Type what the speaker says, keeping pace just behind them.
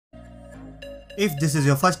If this is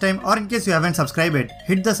your first time or in case you haven't subscribed yet,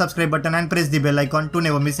 hit the subscribe button and press the bell icon to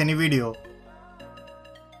never miss any video.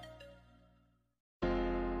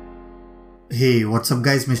 Hey, what's up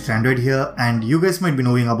guys, Mr. Android here, and you guys might be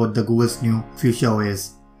knowing about the Google's new Fuchsia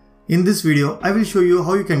OS. In this video, I will show you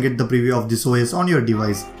how you can get the preview of this OS on your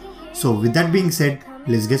device. So with that being said,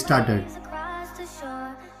 let's get started.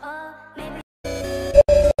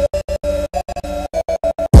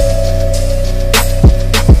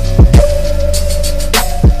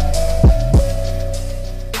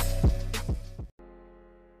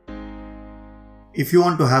 If you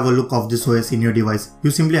want to have a look of this OS in your device,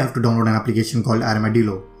 you simply have to download an application called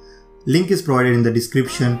Armadillo. Link is provided in the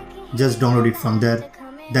description, just download it from there.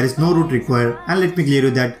 There is no root required, and let me clear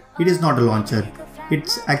you that it is not a launcher.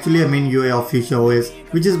 It's actually a main UI of Fuchsia OS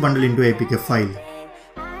which is bundled into APK file.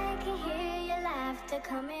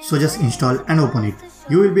 So just install and open it.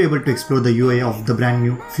 You will be able to explore the UI of the brand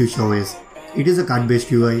new Fuchsia OS. It is a card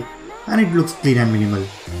based UI and it looks clean and minimal.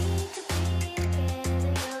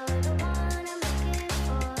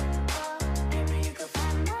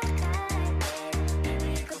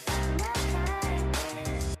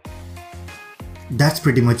 That's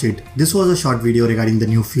pretty much it. This was a short video regarding the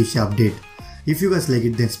new Fuchsia update. If you guys like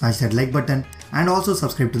it, then smash that like button and also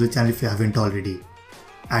subscribe to the channel if you haven't already.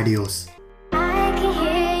 Adios. I can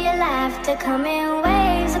hear your laughter coming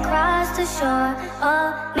waves across the shore.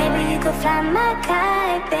 Oh, maybe you could fly my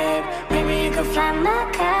kite, babe. Maybe you could fly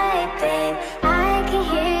my kite, babe. I can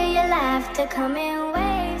hear your laughter coming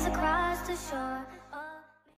waves across the shore.